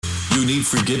You need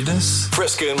forgiveness?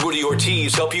 Fresca and Woody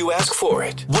Ortiz help you ask for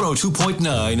it.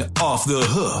 102.9 Off the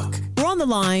Hook. We're on the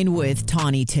line with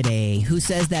Tawny today, who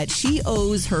says that she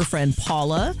owes her friend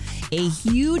Paula a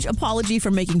huge apology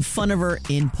for making fun of her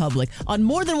in public on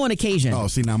more than one occasion. Oh,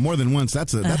 see, now more than once,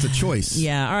 that's a choice.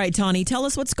 Yeah. All right, Tawny, tell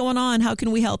us what's going on. How can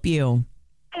we help you?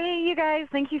 Hey, you guys.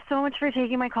 Thank you so much for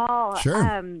taking my call. Sure.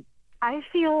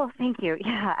 Thank you.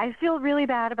 Yeah, I feel really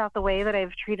bad about the way that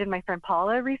I've treated my friend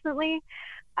Paula recently.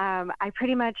 I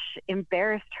pretty much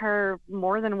embarrassed her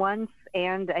more than once,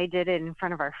 and I did it in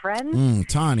front of our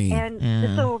friends. Tawny. And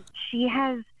so she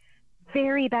has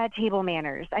very bad table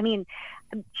manners. I mean,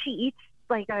 she eats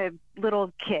like a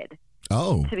little kid.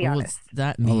 Oh. To be honest. What's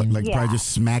that mean? Probably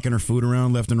just smacking her food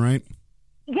around left and right?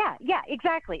 Yeah,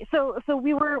 exactly. So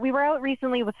we were out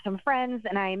recently with some friends,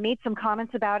 and I made some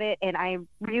comments about it, and I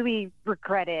really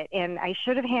regret it, and I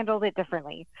should have handled it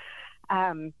differently.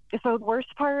 So the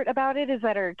worst part about it is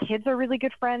that our kids are really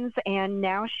good friends, and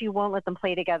now she won't let them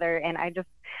play together, and I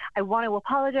want to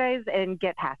apologize and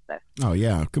get past this. Oh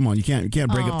yeah, come on, you can't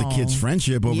break up the kids'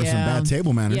 friendship over some bad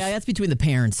table manners. Yeah, that's between the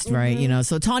parents, right? You know,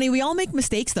 so Tawny, we all make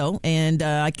mistakes though, and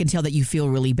I can tell that you feel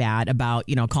really bad about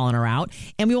calling her out,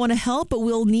 and we want to help, but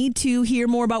we'll need to hear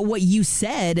more about what you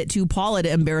said to Paula to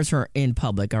embarrass her in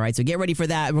public. All right, so get ready for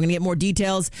that. We're gonna get more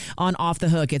details on Off the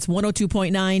Hook. It's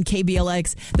 102.9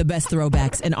 KBLX, the best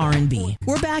throwbacks in R&B.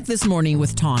 We're back this morning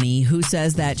with Tawny, who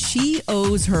says that she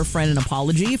owes her friend an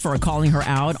apology for calling her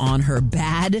out on her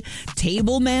bad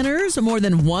table manners more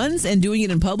than once and doing it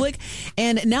in public.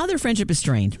 And now their friendship is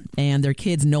strained and their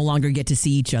kids no longer get to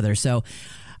see each other. So,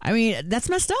 I mean, that's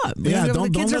messed up. Yeah, the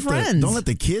kids are friends. Don't let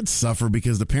the kids suffer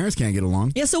because the parents can't get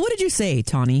along. Yeah, so what did you say,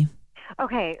 Tawny?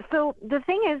 Okay, so the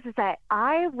thing is that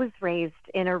I was raised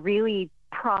in a really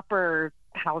proper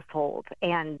household,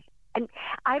 and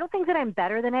I don't think that I'm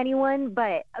better than anyone,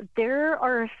 but there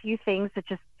are a few things that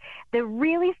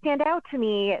really stand out to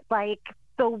me, like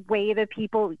the way that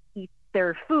people eat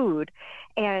their food.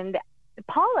 And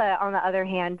Paula, on the other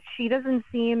hand, she doesn't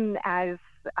seem as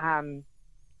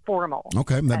formal.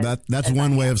 Okay, that's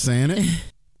one way of saying it.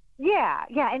 Yeah,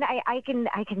 and I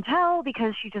can tell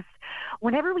because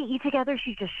whenever we eat together,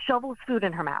 she just shovels food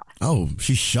in her mouth. Oh,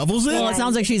 she shovels it? Well, it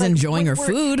sounds like she's enjoying her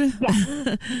food.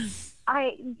 Yeah.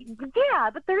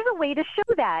 But there's a way to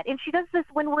show that, and she does this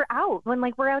when we're out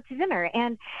to dinner,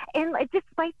 and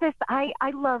despite this, I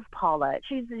love Paula.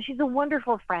 She's a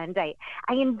wonderful friend.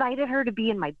 I invited her to be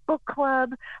in my book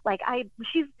club.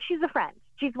 She's a friend.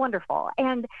 She's wonderful,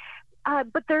 and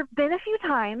but there have been a few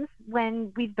times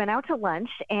when we've been out to lunch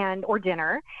or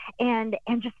dinner, and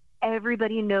just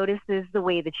everybody notices the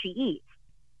way that she eats.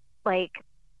 Like,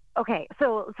 okay,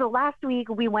 so last week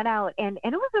we went out, and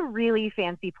it was a really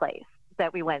fancy place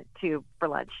that we went to for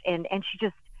lunch, and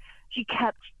she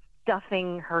kept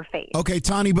stuffing her face. Okay,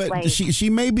 Tawny, but she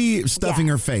may be stuffing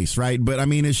her face, right? But I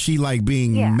mean, is she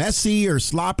being messy or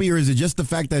sloppy, or is it just the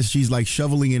fact that she's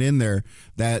shoveling it in there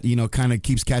that kind of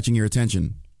keeps catching your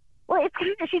attention? Well, it's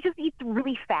kind of, she just eats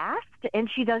really fast, and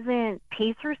she doesn't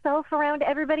pace herself around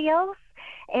everybody else.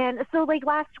 And so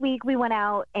last week we went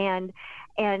out, and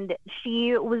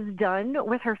she was done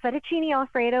with her fettuccine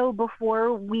Alfredo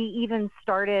before we even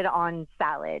started on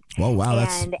salad. Oh, wow.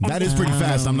 That is pretty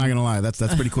fast. I'm not going to lie. That's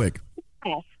pretty quick.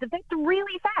 Yes, that's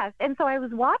really fast. And so I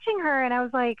was watching her, and I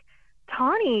was like,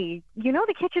 Tawny,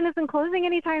 the kitchen isn't closing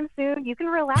anytime soon. You can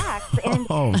relax. And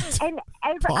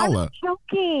I was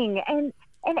joking, and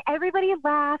everybody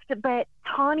laughed, but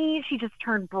Tawny, she just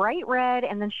turned bright red,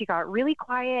 and then she got really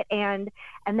quiet, and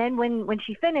then when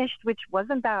she finished, which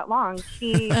wasn't that long,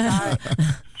 she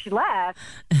left.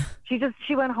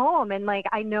 She went home, and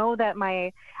I know that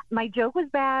my joke was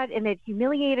bad, and it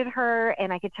humiliated her,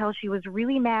 and I could tell she was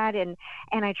really mad, and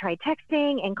I tried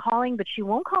texting and calling, but she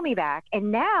won't call me back.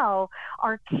 And now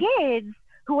our kids,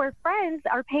 who are friends,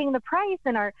 are paying the price,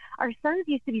 and our sons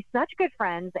used to be such good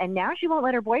friends, and now she won't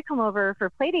let her boy come over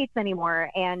for play dates anymore,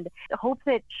 and hopes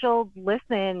that she'll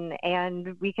listen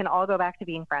and we can all go back to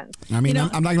being friends. I mean,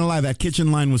 I'm not gonna lie, that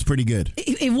kitchen line was pretty good.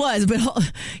 It was, but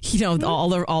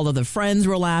all of the friends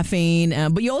were laughing,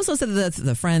 but you also said that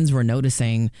the friends were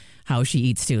noticing how she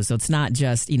eats too. So it's not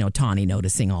just, Tawny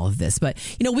noticing all of this, but,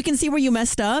 we can see where you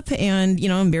messed up, and,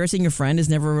 embarrassing your friend is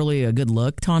never really a good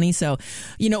look, Tawny. So,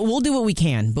 we'll do what we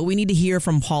can, but we need to hear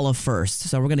from Paula first.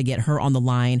 So we're going to get her on the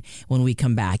line when we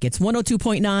come back. It's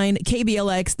 102.9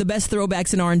 KBLX, the best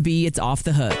throwbacks in R&B. It's Off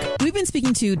the Hook. We've been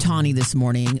speaking to Tawny this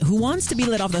morning, who wants to be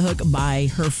let off the hook by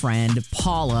her friend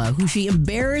Paula, who she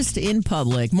embarrassed in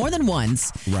public more than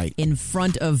once, right, in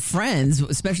front of friends,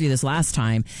 especially this last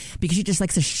time, because she just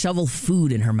likes to shovel shovel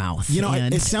food in her mouth. You know,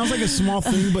 it sounds like a small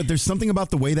thing, but there's something about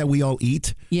the way that we all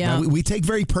eat. Yeah. We take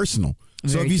very personal.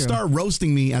 So Very if you true. start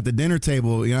roasting me at the dinner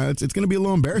table, you know, it's going to be a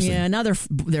little embarrassing. Yeah, now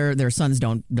their sons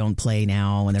don't play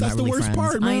now, and they're That's not really the worst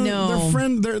friends. part, man. I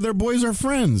know. Their boys are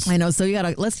friends. I know. So you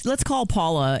gotta let's call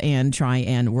Paula and try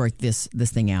and work this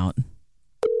thing out.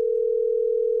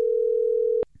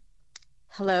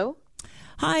 Hello?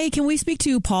 Hi, can we speak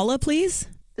to Paula, please?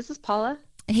 This is Paula.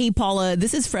 Hey, Paula,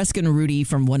 this is Fresca and Rudy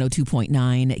from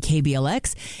 102.9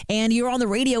 KBLX, and you're on the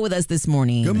radio with us this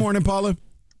morning. Good morning, Paula.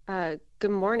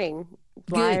 Good morning.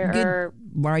 Good.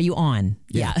 Why are you on?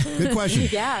 Yeah. Good question.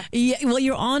 Yeah. Yeah, well,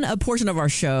 you're on a portion of our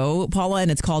show, Paula, and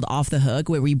it's called Off the Hook,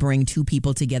 where we bring two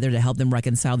people together to help them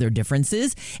reconcile their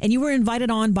differences. And you were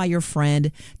invited on by your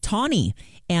friend, Tawny.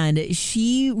 And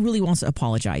she really wants to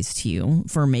apologize to you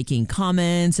for making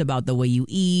comments about the way you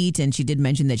eat. And she did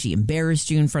mention that she embarrassed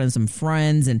you in front of some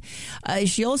friends. And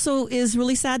she also is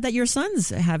really sad that your sons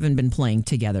haven't been playing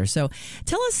together. So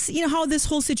tell us, how this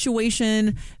whole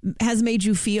situation has made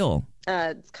you feel.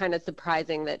 It's kind of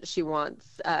surprising that she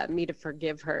wants me to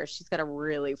forgive her. She's got a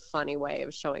really funny way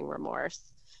of showing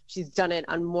remorse. She's done it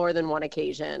on more than one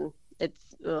occasion.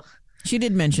 It's ugh. She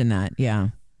did mention that, yeah.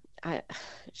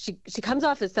 She comes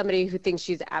off as somebody who thinks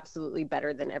she's absolutely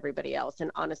better than everybody else, and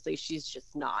honestly, she's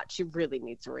just not. She really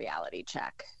needs a reality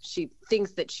check. She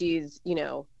thinks that she's,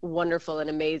 wonderful and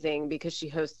amazing because she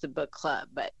hosts a book club,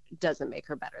 but doesn't make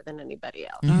her better than anybody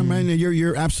else. I mean,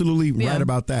 you're absolutely right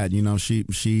about that. She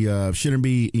shouldn't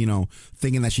be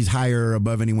thinking that she's higher or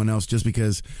above anyone else just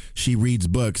because she reads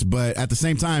books. But at the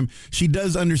same time, she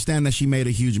does understand that she made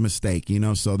a huge mistake.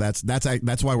 So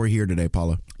that's why we're here today,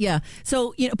 Paula. Yeah.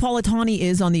 So Paula, Tawny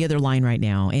is on the other line right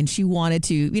now, and she wanted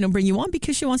to bring you on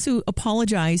because she wants to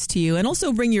apologize to you and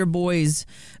also bring your boys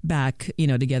back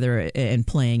together and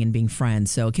playing and being friends.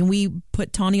 So can we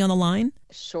put Tawny on the line?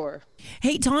 Sure.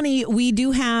 Hey, Tawny, we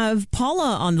do have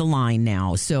Paula on the line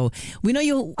now. So we know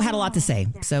you had a lot to say.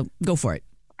 So go for it.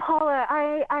 Paula,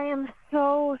 I am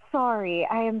so sorry.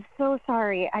 I am so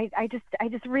sorry. I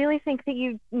just really think that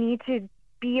you need to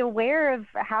be aware of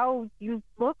how you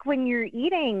look when you're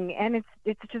eating, and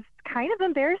it's just kind of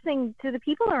embarrassing to the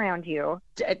people around you.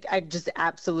 I just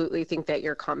absolutely think that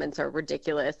your comments are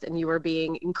ridiculous, and you are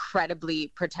being incredibly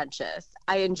pretentious.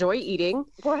 I enjoy eating.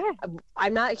 What?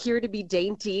 I'm not here to be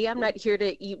dainty. I'm not here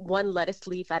to eat one lettuce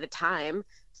leaf at a time.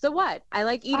 So what? I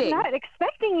like eating. I'm not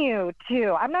expecting you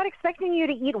to. I'm not expecting you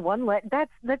to eat one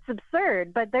That's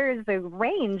absurd. But there is a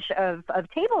range of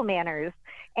table manners.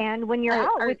 And when you're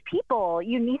out with people,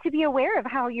 you need to be aware of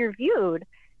how you're viewed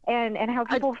and how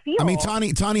people feel. I mean,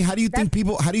 Tawny, how do you think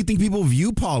people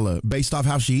view Paula based off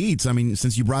how she eats? I mean,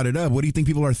 since you brought it up, what do you think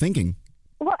people are thinking?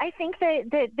 Well, I think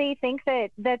that they think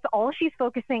that that's all she's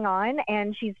focusing on,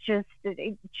 and she's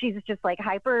just like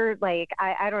hyper, like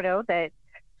I don't know, that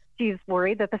she's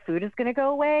worried that the food is going to go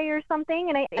away or something,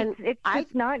 and it's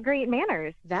just not great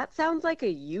manners. That sounds like a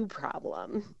you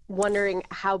problem. Wondering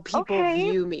how people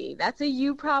view me. That's a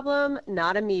you problem,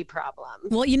 not a me problem.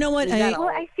 Well, you know what?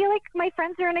 I feel like my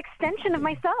friends are an extension of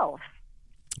myself.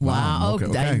 Wow.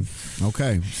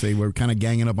 Okay. See, we're kind of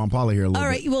ganging up on Paula here a little bit. All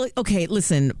right. Well, okay.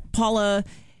 Listen, Paula,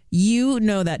 you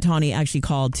know that Tawny actually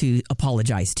called to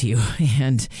apologize to you.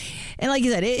 And like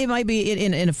you said, it might be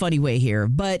in a funny way here,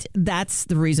 but that's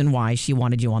the reason why she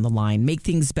wanted you on the line. Make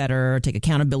things better, take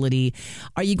accountability.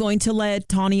 Are you going to let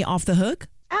Tawny off the hook?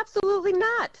 Absolutely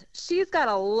not. She's got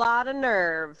a lot of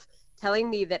nerve telling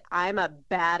me that I'm a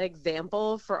bad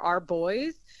example for our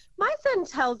boys. My son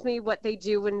tells me what they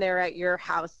do when they're at your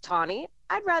house, Tawny.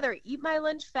 I'd rather eat my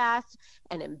lunch fast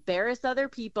and embarrass other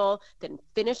people than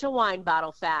finish a wine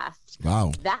bottle fast.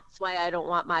 Wow. That's why I don't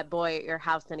want my boy at your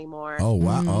house anymore. Oh,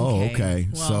 wow. Oh, okay.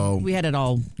 Well, so we had it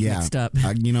all mixed up.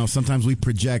 Sometimes we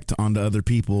project onto other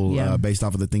people based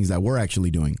off of the things that we're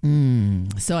actually doing.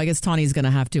 So I guess Tawny's going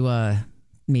to have to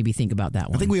maybe think about that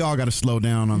one. I think we all got to slow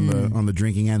down on the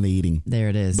drinking and the eating. There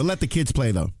it is. But let the kids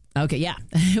play, though. Okay, yeah.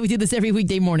 We do this every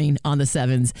weekday morning on the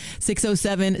 7s,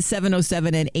 607,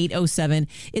 707, and 807.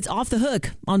 It's Off the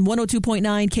Hook on 102.9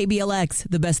 KBLX,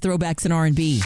 the best throwbacks in R&B.